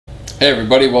Hey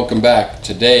everybody, welcome back.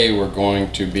 Today we're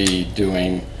going to be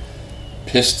doing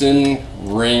piston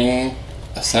ring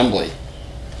assembly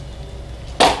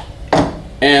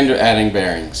and adding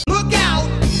bearings. Look out!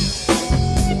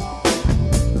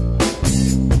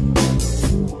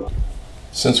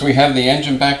 Since we have the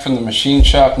engine back from the machine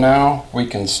shop now, we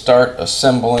can start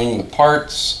assembling the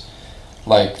parts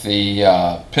like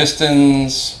the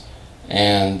pistons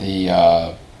and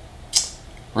the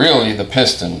really the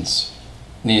pistons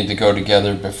need to go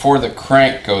together before the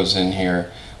crank goes in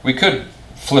here. We could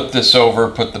flip this over,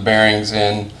 put the bearings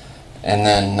in, and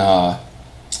then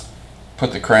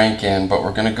put the crank in, but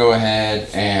we're going to go ahead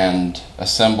and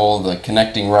assemble the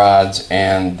connecting rods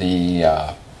and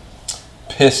the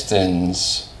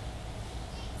pistons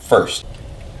first.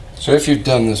 So if you've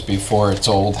done this before, it's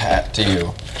old hat to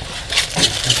you.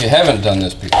 If you haven't done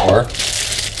this before,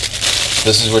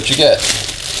 this is what you get.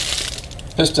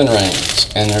 Piston rings,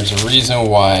 and there's a reason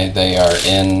why they are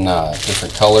in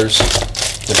different colors,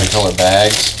 different color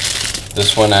bags.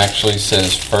 This one actually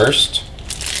says first,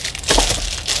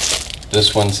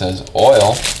 this one says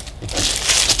oil,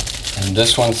 and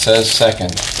this one says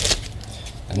second,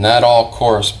 and that all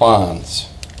corresponds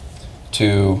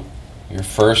to your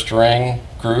first ring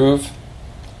groove,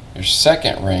 your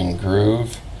second ring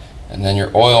groove, and then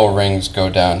your oil rings go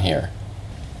down here.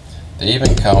 They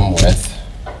even come with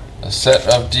a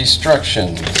set of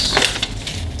destructions.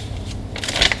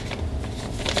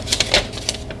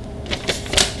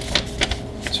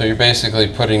 So you're basically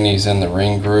putting these in the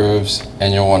ring grooves,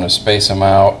 and you'll want to space them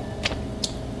out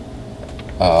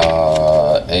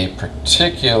a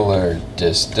particular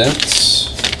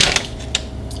distance.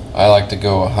 I like to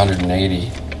go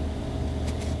 180.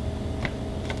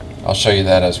 I'll show you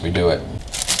that as we do it.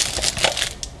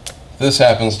 This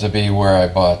happens to be where I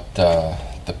bought the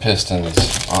pistons,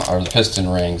 or the piston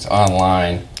rings,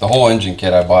 online. The whole engine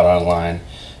kit I bought online.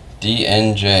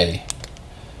 DNJ.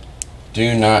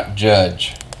 Do not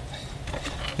judge.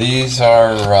 These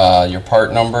are your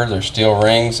part number. They're steel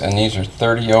rings, and these are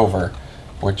 30 over,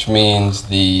 which means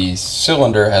the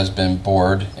cylinder has been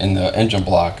bored in the engine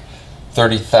block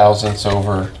 30 thousandths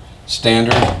over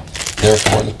standard.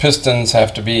 Therefore, the pistons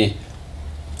have to be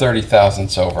 30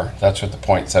 thousandths over. That's what the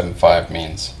 0.75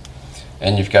 means.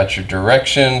 And you've got your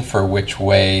direction for which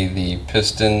way the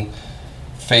piston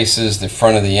faces the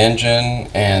front of the engine,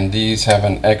 and these have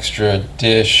an extra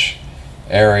dish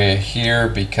area here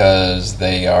because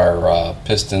they are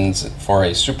pistons for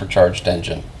a supercharged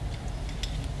engine.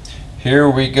 Here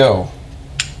we go.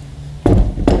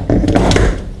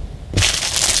 Now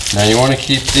you want to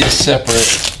keep these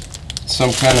separate,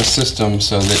 some kind of system,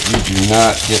 so that you do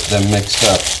not get them mixed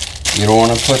up. You don't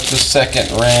want to put the second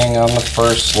ring on the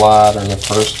first slot or the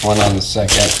first one on the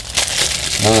second.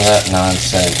 None of that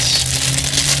nonsense.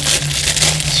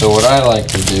 So what I like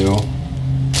to do,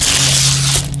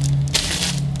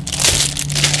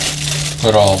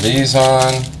 put all these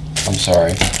on. I'm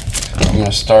sorry. I'm going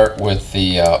to start with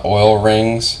the oil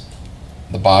rings,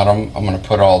 the bottom. I'm going to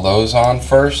put all those on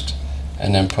first,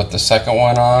 and then put the second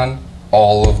one on,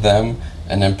 all of them,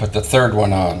 and then put the third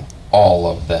one on, all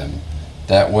of them.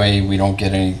 That way we don't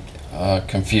get any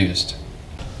confused.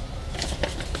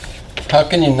 How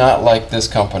can you not like this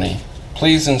company?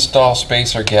 Please install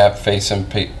spacer gap facing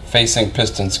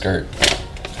piston skirt.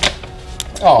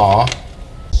 Aww.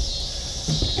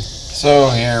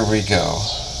 So here we go.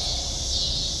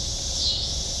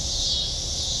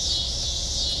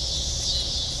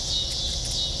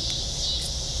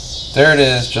 There it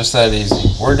is, just that easy.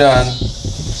 We're done.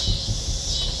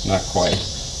 Not quite.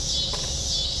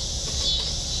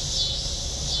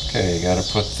 Okay, you gotta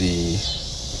put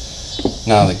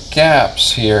now the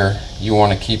gaps here, you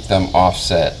want to keep them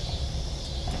offset.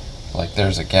 Like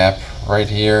there's a gap right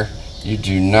here. You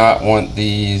do not want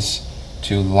these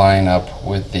to line up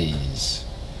with these.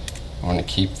 You want to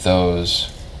keep those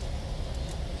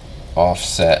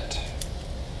offset.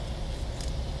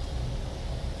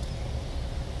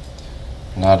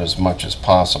 Not as much as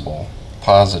possible.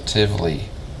 Positively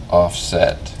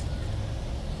offset.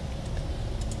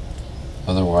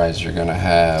 Otherwise you're going to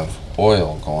have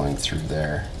oil going through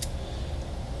there,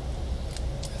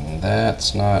 and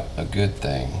that's not a good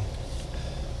thing.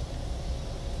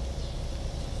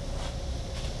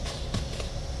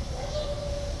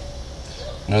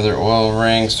 Another oil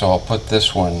ring, so I'll put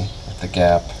this one at the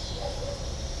gap.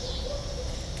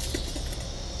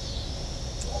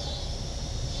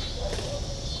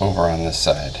 Over on this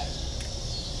side.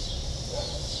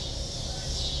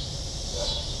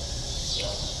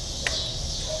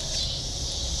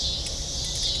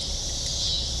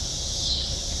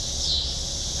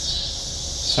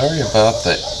 Sorry about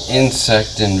the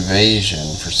insect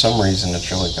invasion. For some reason, it's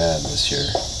really bad this year.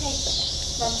 Hey,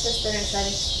 Mom's just dinner's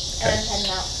ready. And I'm heading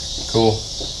out. Cool.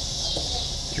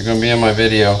 You're going to be in my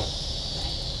video.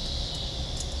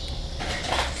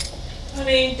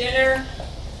 Honey, dinner.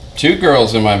 2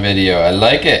 girls in my video. I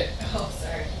like it. Oh,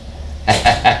 sorry.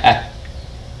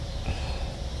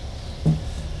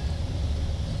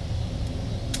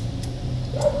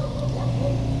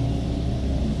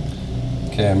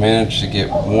 Okay, I managed to get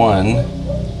 1.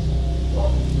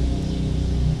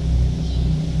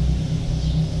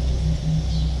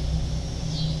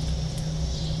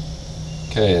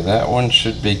 Okay, that one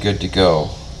should be good to go.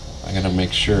 I gotta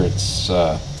make sure it's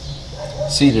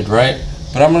seated right.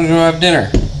 But I'm gonna go have dinner.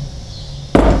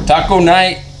 Taco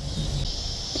night.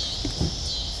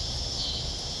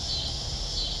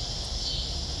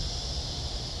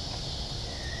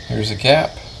 Here's a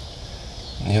gap.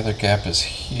 And the other gap is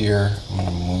here. I'm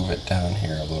gonna move it down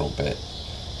here a little bit.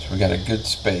 So we got a good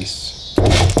space.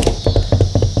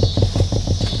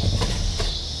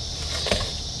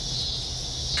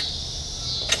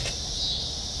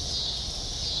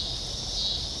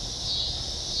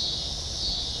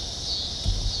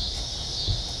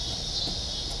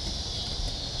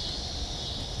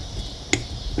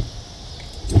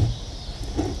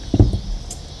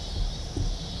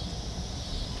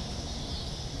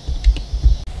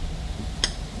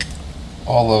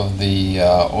 All of the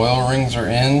oil rings are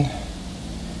in.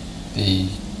 The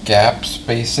gap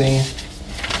spacing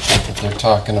that they're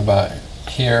talking about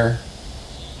here.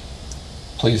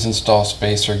 Please install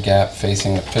spacer gap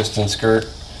facing the piston skirt.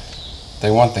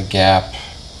 They want the gap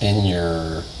in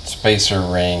your spacer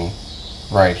ring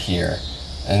right here.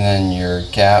 And then your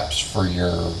gaps for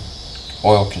your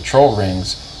oil control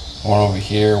rings, one over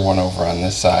here, one over on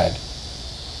this side.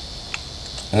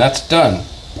 And that's done.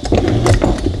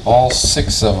 All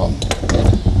 6 of them.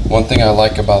 One thing I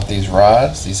like about these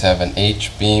rods, these have an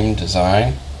H-beam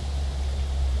design.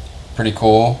 Pretty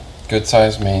cool. Good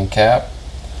size main cap.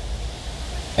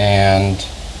 And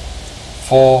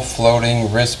full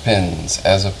floating wrist pins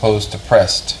as opposed to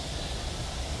pressed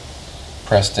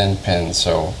in pins.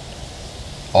 So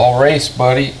all race,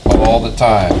 buddy, all the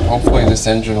time. Hopefully this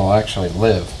engine will actually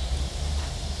live.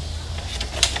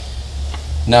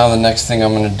 Now the next thing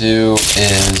I'm going to do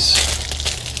is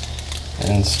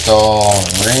install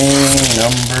ring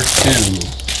number 2.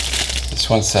 This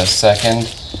one says second.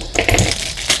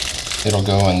 It'll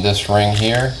go in this ring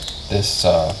here, this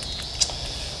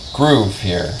groove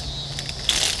here,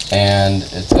 and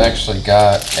it's actually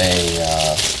got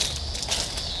a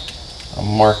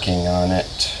marking on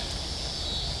it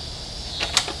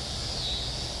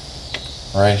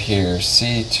right here,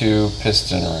 C2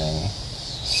 piston ring,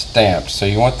 stamped. So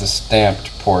you want the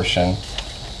stamped portion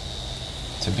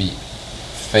to be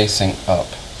facing up.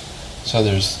 So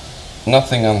there's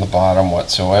nothing on the bottom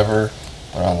whatsoever,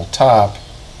 but on the top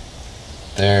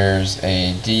there's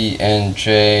a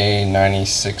DNJ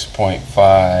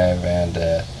 96.5 and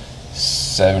a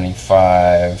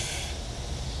 75,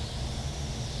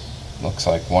 looks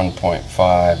like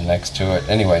 1.5 next to it.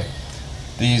 Anyway,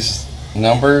 these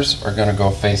numbers are going to go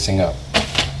facing up.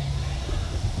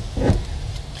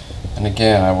 And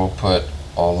again, I will put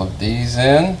all of these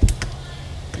in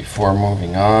before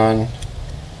moving on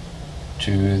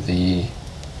to the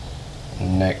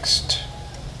next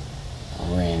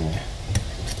ring.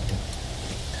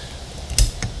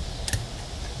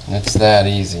 And it's that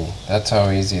easy. That's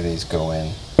how easy these go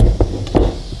in.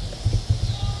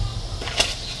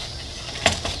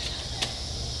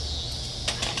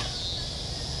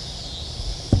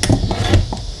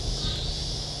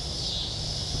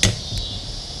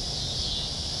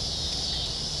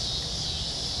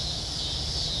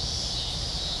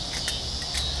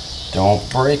 Don't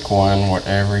break one,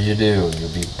 whatever you do. You'll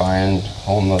be buying a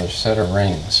whole nother set of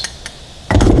rings.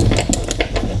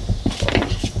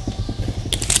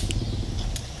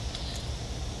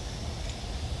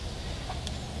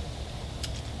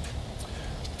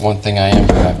 One thing I am going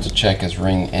to have to check is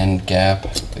ring end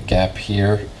gap, the gap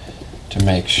here, to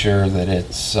make sure that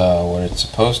it's what it's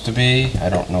supposed to be. I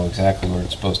don't know exactly what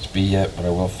it's supposed to be yet, but I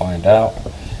will find out.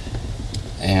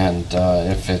 And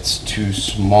if it's too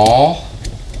small,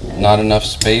 not enough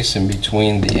space in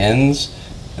between the ends,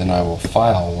 then I will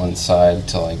file one side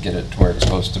until I get it to where it's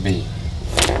supposed to be.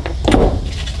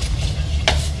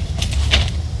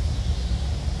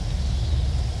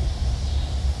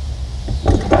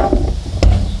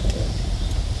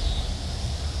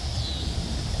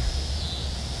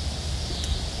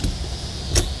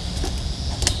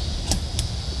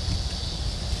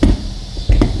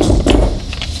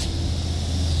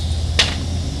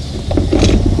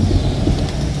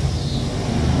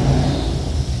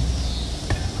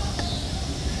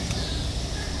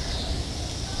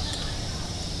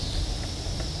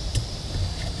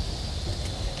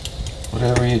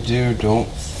 you do, don't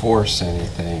force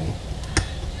anything.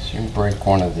 So you can break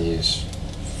one of these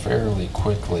fairly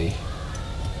quickly.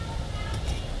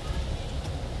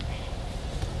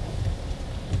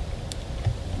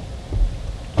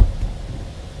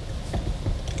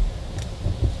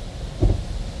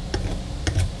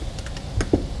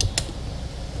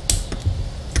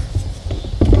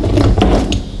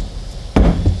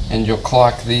 And you'll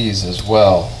clock these as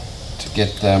well to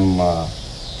get them,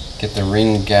 get the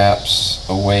ring gaps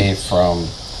away from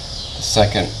the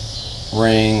second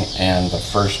ring and the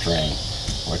first ring,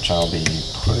 which I'll be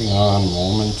putting on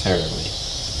momentarily.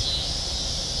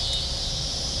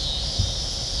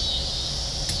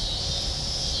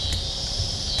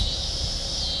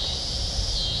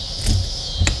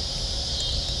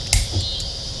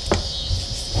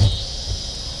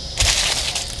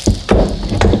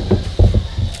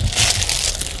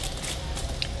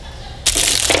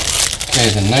 Okay,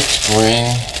 the next ring,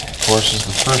 of course, is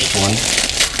the first one.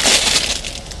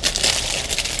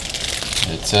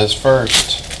 It says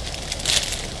first.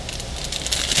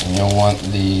 And you'll want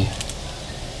the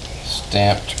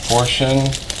stamped portion.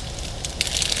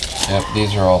 Yep,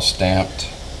 these are all stamped.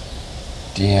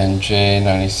 DNJ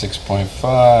 96.5,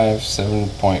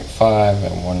 7.5,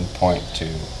 and 1.2.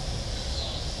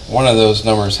 One of those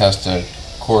numbers has to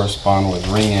correspond with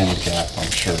ring end gap,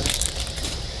 I'm sure.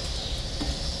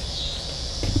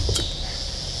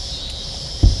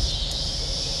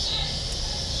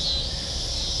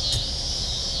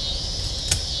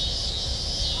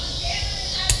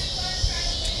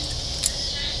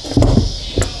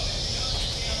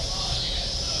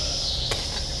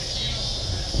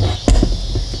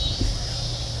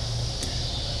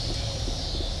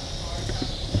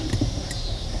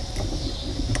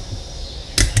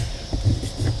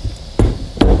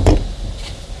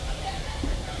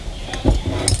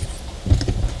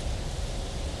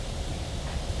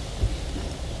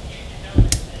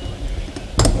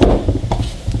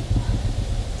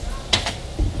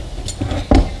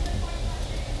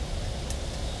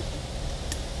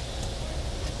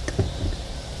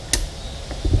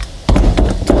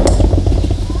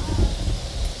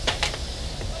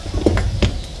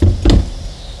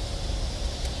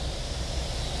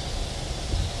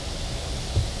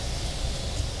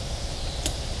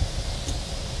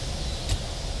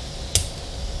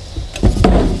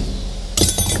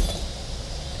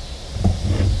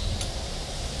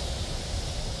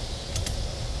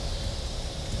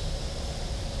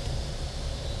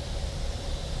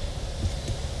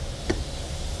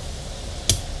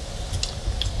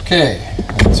 Okay,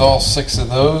 that's all 6 of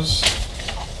those.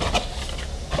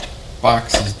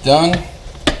 Box is done.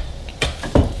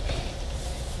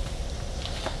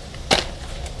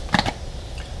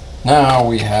 Now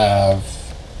we have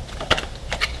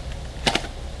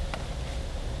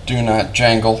do not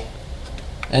jangle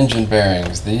engine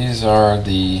bearings. These are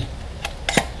the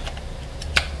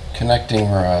connecting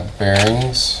rod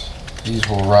bearings. These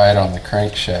will ride on the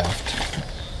crankshaft.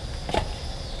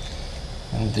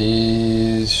 And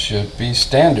these should be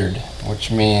standard, which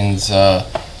means the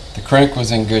crank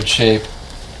was in good shape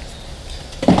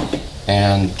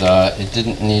and it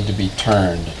didn't need to be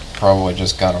turned. Probably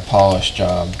just got a polish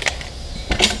job.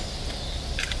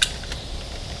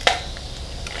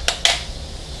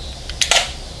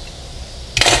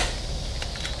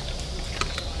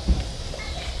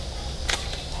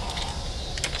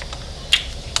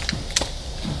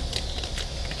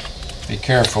 Be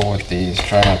careful with these,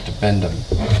 try not to bend them.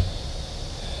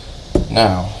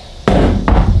 Now,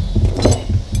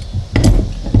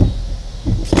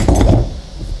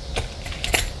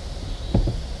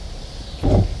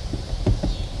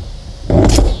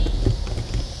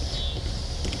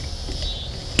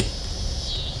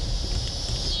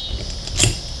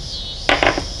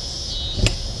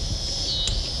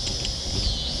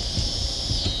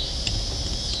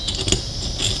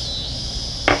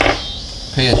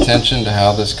 pay attention to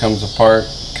how this comes apart,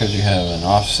 because you have an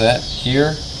offset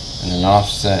here and an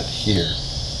offset here.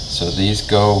 So these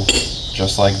go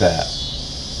just like that.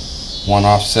 One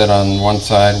offset on one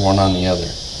side, one on the other.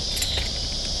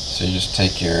 So you just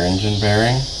take your engine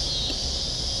bearing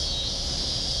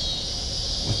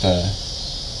with a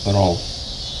little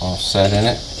offset in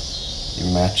it.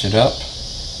 You match it up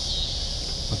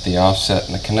with the offset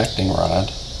in the connecting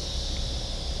rod.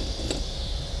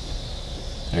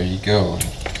 There you go.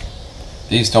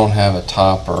 These don't have a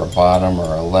top or a bottom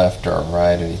or a left or a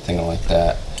right, anything like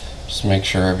that. Just make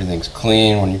sure everything's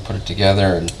clean when you put it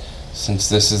together, and since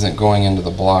this isn't going into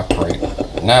the block right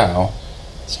now,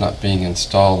 it's not being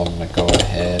installed, I'm going to go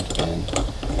ahead and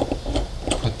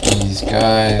put these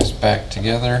guys back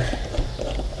together.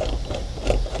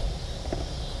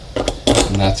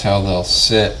 that's how they'll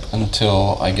sit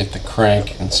until I get the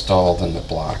crank installed in the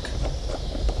block.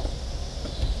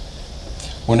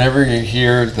 Whenever you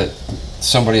hear that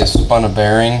somebody has spun a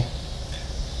bearing,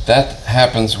 that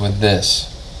happens with this.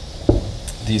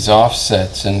 These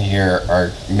offsets in here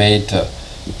are made to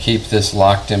keep this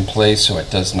locked in place so it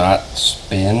does not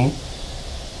spin.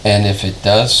 And if it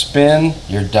does spin,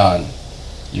 you're done.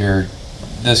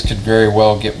 This could very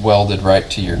well get welded right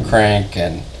to your crank,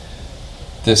 and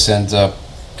this ends up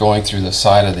going through the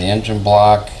side of the engine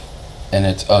block, and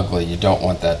it's ugly. You don't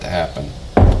want that to happen.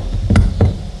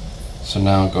 So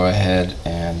now go ahead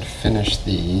and finish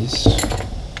these.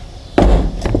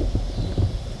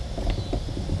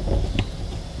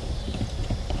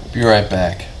 Be right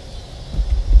back.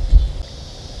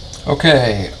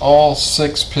 Okay, all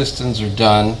 6 pistons are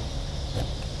done.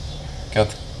 Got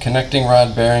the connecting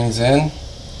rod bearings in.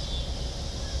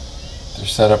 They're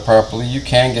set up properly. You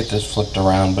can get this flipped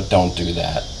around, but don't do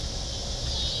that.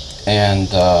 And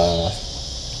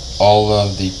all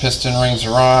of the piston rings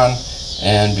are on.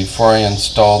 And before I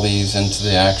install these into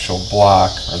the actual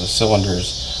block or the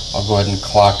cylinders, I'll go ahead and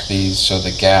clock these so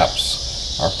the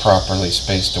gaps are properly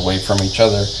spaced away from each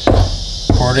other,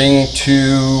 according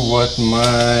to what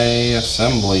my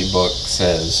assembly book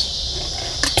says.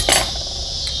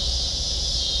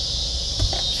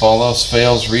 If all else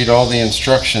fails, read all the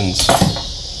instructions.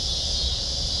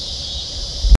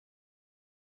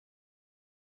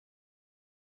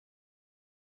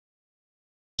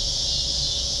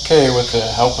 Okay, with the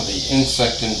help of the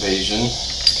insect invasion,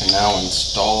 I can now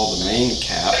install the main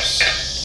caps.